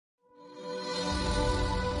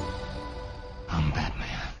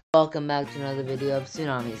Welcome back to another video of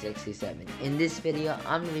Tsunami 67. In this video,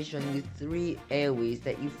 I'm going to be showing you 3 AoE's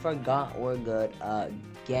that you forgot were good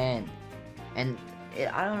again. And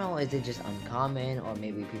I don't know, is it just uncommon, or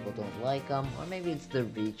maybe people don't like them, or maybe it's the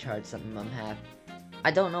recharge some of them have.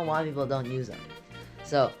 I don't know why people don't use them.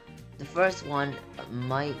 So, the first one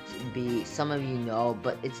might be, some of you know,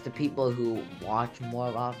 but it's the people who watch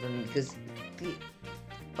more often, because,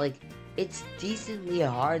 it's decently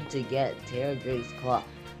hard to get Terra Drake's Claw.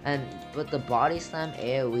 But the body slam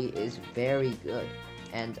AoE is very good,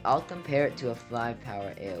 and I'll compare it to a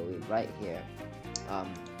 5-power AoE right here,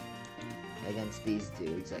 against these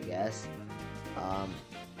dudes, I guess.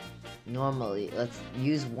 Normally, let's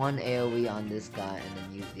use one AoE on this guy and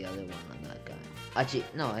then use the other one on that guy. Actually,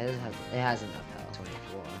 no, it has enough health.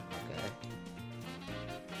 24.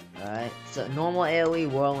 Okay. Alright, so normal AoE,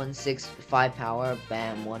 Whirlwind 5 power,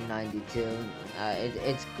 bam, 192.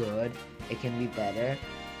 It's good. It can be better.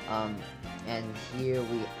 And here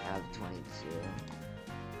we have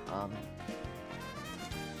 22.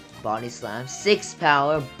 Body slam, 6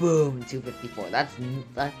 power, boom, 254. That's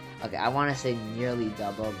okay. I want to say nearly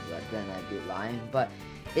double, but then I'd be lying. But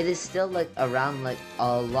it is still like around like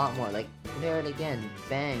a lot more. Like compare it again,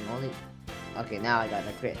 bang, only. Okay, now I got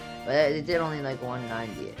a crit, but it did only like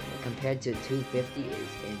 190. Compared to 250 is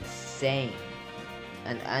insane.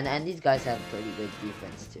 And these guys have pretty good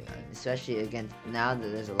defense too, especially against, now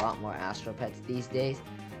that there's a lot more Astro Pets these days,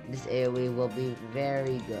 this AoE will be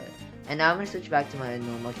very good. And now I'm going to switch back to my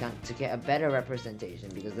normal count to get a better representation,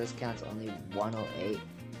 because this count's only 108,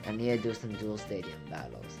 and I need to do some dual stadium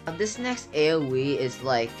battles. This next AoE is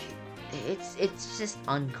like, it's just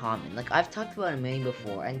uncommon. Like, I've talked about it many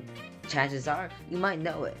before, and chances are you might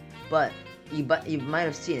know it, but you might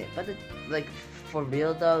have seen it, but like, for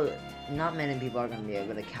real though, not many people are going to be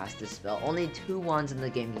able to cast this spell. Only 2 wands in the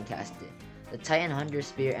game can cast it. The Titan Hunter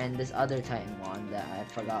Spear and this other Titan wand that I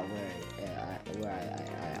forgot where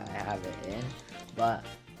I have it in. But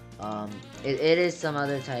it is some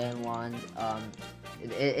other Titan wand.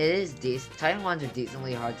 It is decent. Titan wands are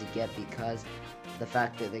decently hard to get because the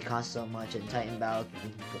fact that they cost so much and Titan battles can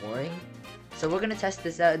be boring. So we're gonna test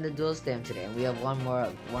this out in the dual stam today, and we have one more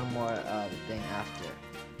thing after.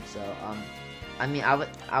 So I mean,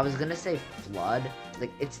 I was gonna say Flood.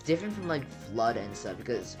 Like, it's different from like Flood and stuff,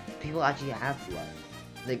 because people actually have Flood.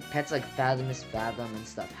 Like, pets like Fathom and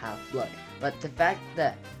stuff have Flood. But the fact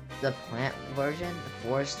that the plant version,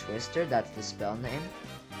 Forest Twister, that's the spell name,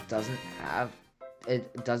 doesn't have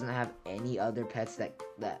any other pets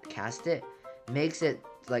that cast it, makes it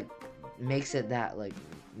that like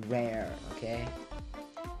rare. Okay.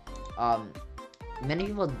 Many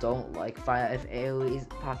people don't like 5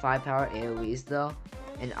 power AoE's though,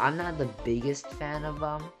 and I'm not the biggest fan of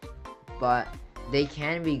them, but they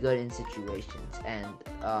can be good in situations, and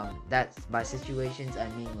that's, by situations I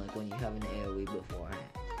mean like when you have an AoE beforehand,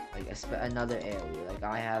 like another AoE, like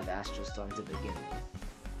I have Astral Storm to begin with.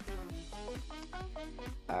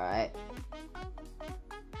 Alright.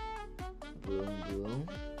 Boom, boom.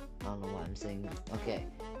 I don't know why I'm saying. Okay.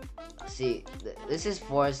 See, this is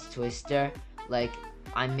Forest Twister. Like,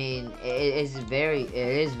 I mean, it is very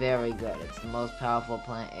good. It's the most powerful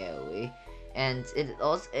plant AoE, and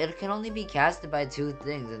it can only be casted by 2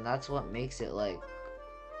 things, and that's what makes it like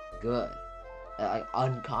good, like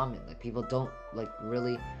uncommon. Like, people don't like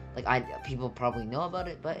really like, people probably know about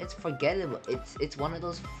it, but it's forgettable. It's one of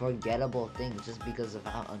those forgettable things just because of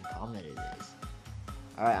how uncommon it is.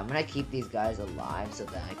 Alright, I'm gonna keep these guys alive so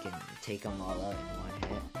that I can take them all out in one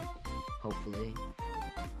hit, hopefully.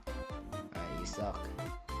 You suck.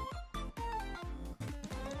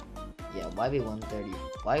 Yeah, why be 130?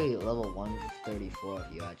 Why be level 134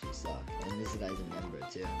 if you actually suck? And this guy's a member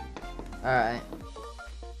too. Alright.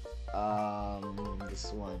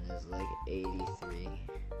 This one is like 83.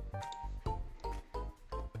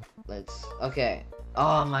 Okay.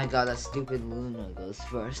 Oh my god, that stupid Luna goes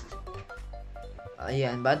first.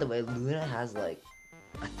 Yeah, and by the way, Luna has like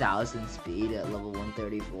 1,000 speed at level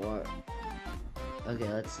 134. Okay,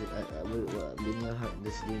 let's see.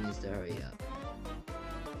 This dude needs to hurry up.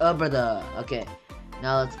 Oh, brother. Okay,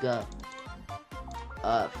 now let's go.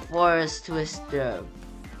 Forest Twister.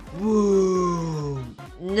 Boom.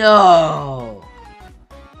 No.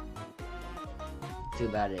 Too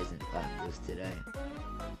bad it isn't Plant Boost today.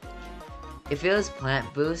 If it was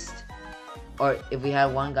Plant Boost, or if we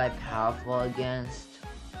had one guy powerful against,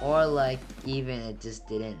 or like even it just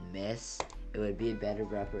didn't miss, it would be a better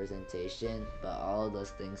representation, but all of those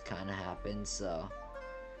things kind of happen, so,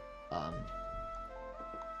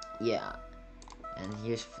 yeah. And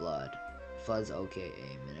here's Flood. Flood's okay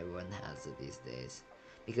aim, and everyone has it these days.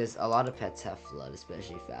 because a lot of pets have flood,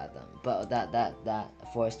 especially Fathom. But that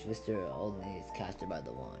Force Twister only is casted by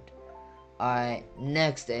the wand. Alright,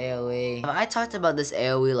 next AoE. I talked about this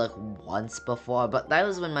AoE like once before, but that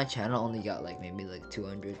was when my channel only got like maybe like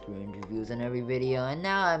 200, 300 views on every video, and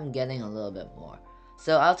now I'm getting a little bit more.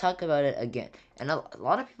 So I'll talk about it again. And a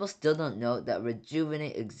lot of people still don't know that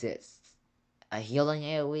Rejuvenate exists. A healing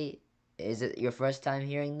AoE? Is it your first time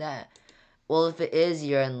hearing that? Well, if it is,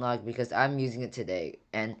 you're in luck because I'm using it today.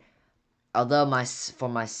 And although for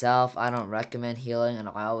myself, I don't recommend healing, and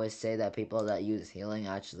I always say that people that use healing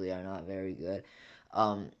actually are not very good.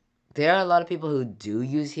 There are a lot of people who do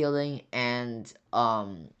use healing, and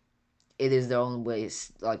it is their own way,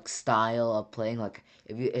 like style of playing. Like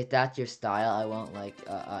if that's your style, I won't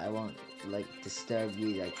like disturb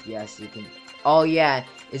you. Like yes, you can. Oh yeah,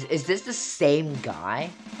 is this the same guy?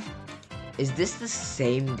 Is this the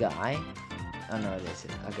same guy? Oh no, it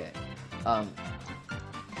isn't. Okay.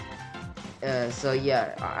 So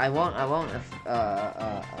yeah, I won't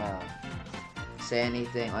say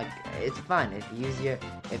anything. Like it's fine if you use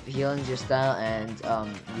if healing's your style and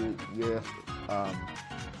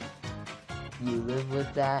you live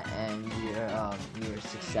with that and you're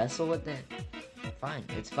successful with it. Fine,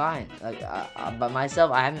 it's fine. Like but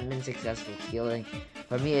myself, I haven't been successful healing.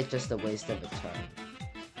 For me, it's just a waste of a turn.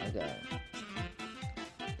 Okay.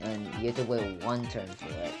 And you have to wait one turn for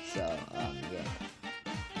it. So yeah.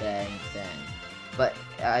 Bang, bang. But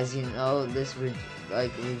as you know, this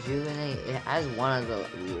Rejuvenate, it has one of the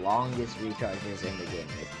longest recharges in the game.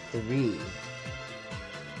 It's 3.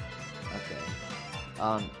 Okay.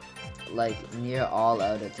 Like near all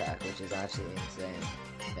out attack, which is absolutely insane.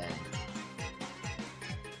 Bang.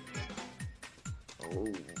 Oh.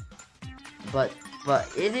 But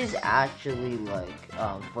it is actually like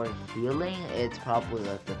for healing, it's probably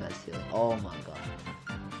like the best healing. Oh my god.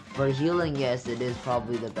 For healing, yes, it is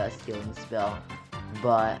probably the best healing spell,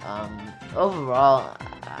 but overall,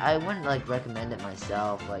 I wouldn't like recommend it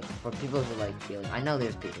myself. Like for people who like healing, I know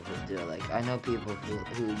there's people who do. Like I know people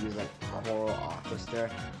who use like Coral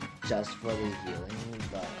Orchestra just for the healing.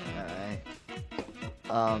 But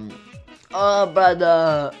alright. Oh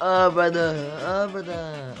brother,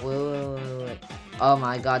 wait. Oh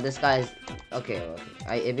my god, this guy's okay.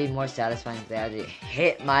 It'd be more satisfying if they actually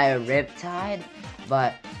hit my Riptide,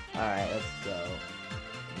 but. Alright, let's go.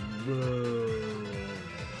 Boom.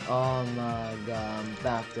 Oh my god, I'm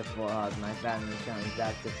back to 4 hearts. My family's trying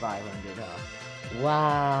back to 500 hearts.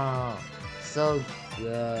 Wow. So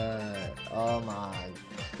good. Oh my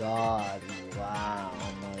god. Wow.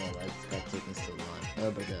 Oh my god, that's taking so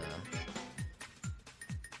long. Urbada.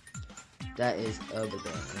 That is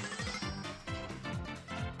Urbada.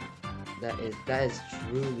 That is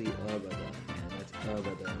truly Urbada, man. That's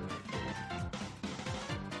Urbada right there.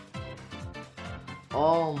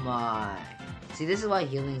 Oh my. See, this is why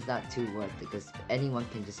healing's not too worth it, because anyone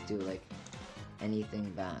can just do like anything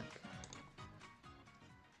back.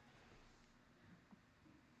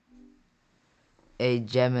 Hey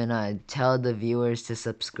Gemini, tell the viewers to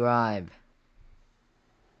subscribe.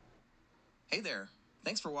 Hey there,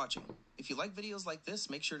 thanks for watching. If you like videos like this,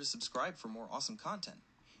 make sure to subscribe for more awesome content.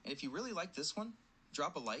 And if you really like this one,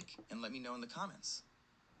 drop a like and let me know in the comments.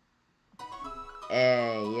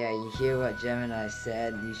 Hey, yeah, you hear what Gemini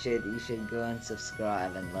said? You should go and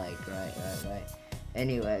subscribe and like, right.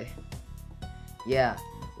 Anyway, yeah,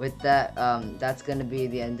 with that, that's gonna be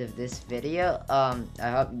the end of this video. I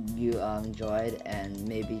hope you enjoyed and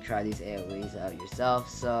maybe try these AoEs out yourself.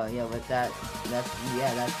 So yeah, with that, that's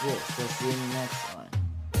it. So see you in the next one.